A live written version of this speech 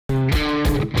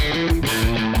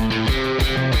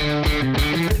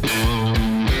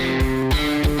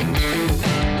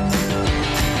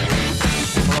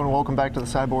Welcome back to the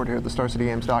sideboard here at the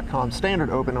StarCityGames.com Standard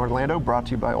Open Orlando, brought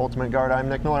to you by Ultimate Guard. I'm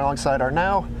Nick Miller, alongside our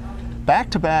now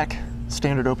back-to-back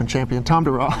Standard Open champion, Tom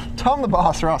the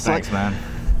Boss Ross. Thanks, man.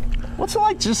 What's it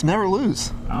like to just never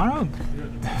lose? I don't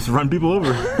know. Just run people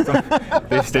over.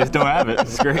 They just don't have it.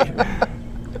 It's great.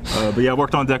 But yeah, I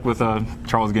worked on deck with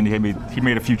Charles again. He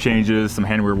made a few changes, some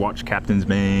hand weird watch captain's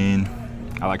bane.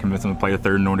 I like convincing him to play a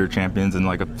third and order champions and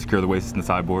like secure the wastes in the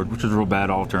sideboard, which was real bad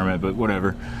all tournament, but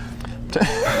whatever.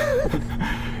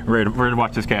 ready to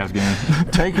watch this Cavs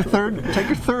game. Take your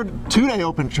third two-day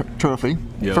Open trophy.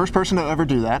 Yep. First person to ever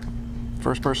do that.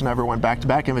 First person to ever win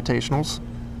back-to-back invitationals.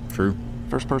 True.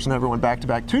 First person to ever win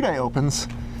back-to-back two-day Opens.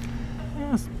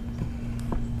 Yeah, it's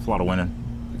a lot of winning.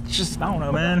 It's just, I don't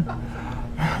know, man.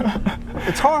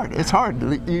 It's hard. It's hard.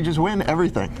 You just win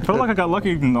everything. I felt like I got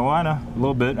lucky in the lineup a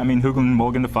little bit. I mean, Hoogland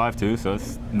mulliganed to 5-2, so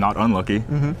it's not unlucky.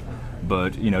 Mm-hmm.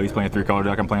 But you know, he's playing a 3-color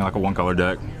deck. I'm playing like a 1-color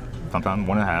deck. Sometimes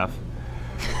 1.5.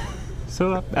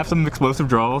 So I have some explosive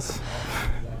draws.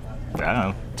 I don't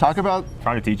know. Talk about.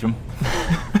 Try to teach them.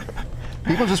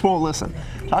 People just won't listen.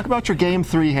 Talk about your game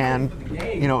 3 hand.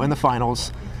 You know, in the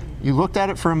finals, you looked at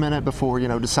it for a minute before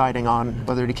deciding on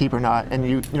whether to keep or not, and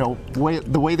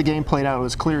the way the game played out, it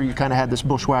was clear you kind of had this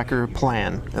bushwhacker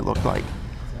plan. It looked like.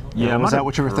 Yeah. Was that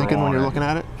what you were thinking when you're looking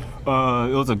at it?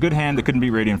 It was a good hand that couldn't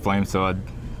beat Radiant Flame, so I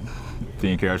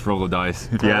didn't care. I just rolled the dice.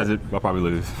 If he has it, I'll probably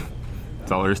lose.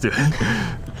 That's all there is to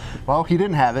it. Well, he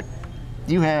didn't have it.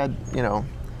 You had,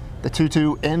 the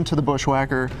 2-2 into the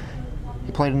bushwhacker.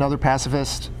 He played another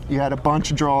pacifist. You had a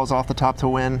bunch of draws off the top to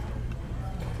win.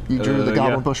 You drew the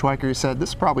Goblin Bushwhacker. You said,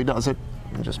 this probably does it,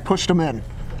 and just pushed him in.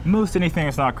 Most anything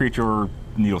that's not a creature or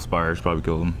Needle Spires probably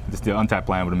killed him. Just the untapped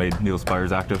land would have made Needle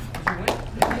Spires active.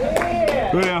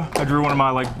 But yeah, I drew one of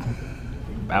my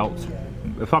outs.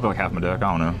 It's probably like half my deck.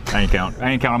 I don't know. I ain't count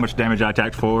how much damage I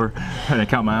attacked for. I didn't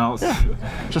count my outs.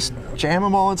 Yeah. Just jam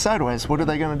them all in sideways. What are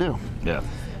they going to do? Yeah.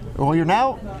 Well, you're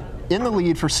now in the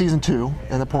lead for Season 2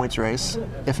 in the points race,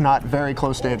 if not very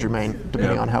close to Andrew Main,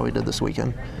 depending on how he did this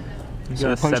weekend.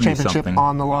 So Players Championship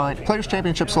on the line. Players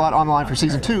Championship slot on the line for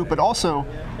Season 2, but also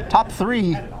top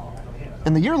 3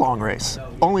 in the year-long race,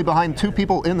 only behind 2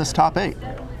 people in this top 8.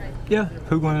 Yeah,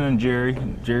 Hoogland and Jerry.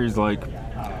 Jerry's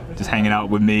just hanging out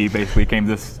with me, basically came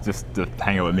just to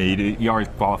hang out with me. He already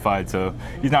qualified, so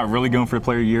he's not really going for a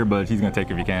player of the year, but he's going to take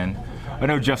it if he can. I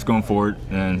know Jeff's going for it,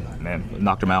 and man,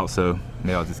 knocked him out, so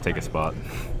maybe I'll just take a spot.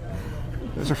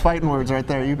 Those are fighting words right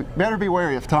there. You better be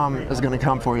wary if Tom is going to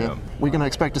come for you. Yep. We going to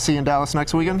expect to see you in Dallas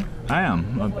next weekend? I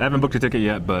am. I haven't booked a ticket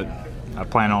yet, but I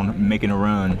plan on making a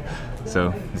run.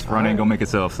 So this run ain't going to make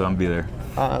itself, so I'm going to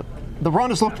be there. The run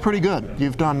has looked pretty good.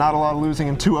 You've done not a lot of losing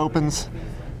in 2 opens.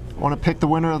 Want to pick the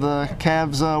winner of the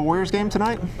Cavs Warriors game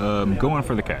tonight? Going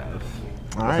for the Cavs.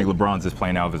 I think LeBron's just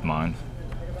playing out of his mind.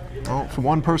 Well, from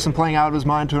one person playing out of his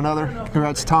mind to another,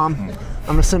 congrats, Tom. I'm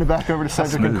going to send it back over to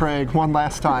Cedric and Craig one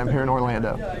last time here in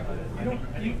Orlando.